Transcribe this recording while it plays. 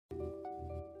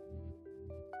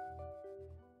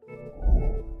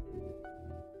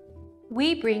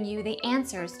We bring you the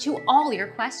answers to all your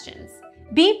questions.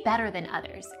 Be better than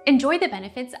others. Enjoy the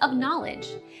benefits of knowledge.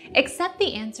 Accept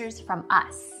the answers from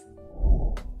us.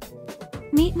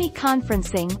 Meet Me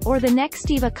Conferencing, or the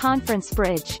Nextiva Conference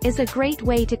Bridge, is a great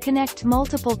way to connect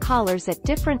multiple callers at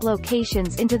different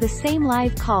locations into the same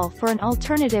live call for an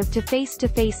alternative to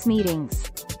face-to-face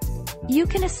meetings. You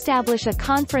can establish a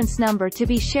conference number to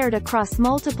be shared across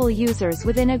multiple users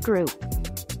within a group.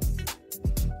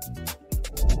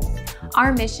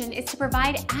 Our mission is to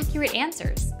provide accurate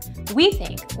answers. We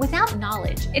think without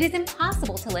knowledge, it is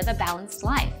impossible to live a balanced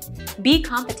life. Be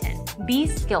competent, be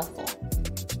skillful.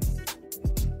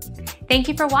 Thank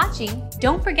you for watching.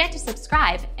 Don't forget to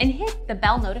subscribe and hit the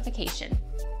bell notification.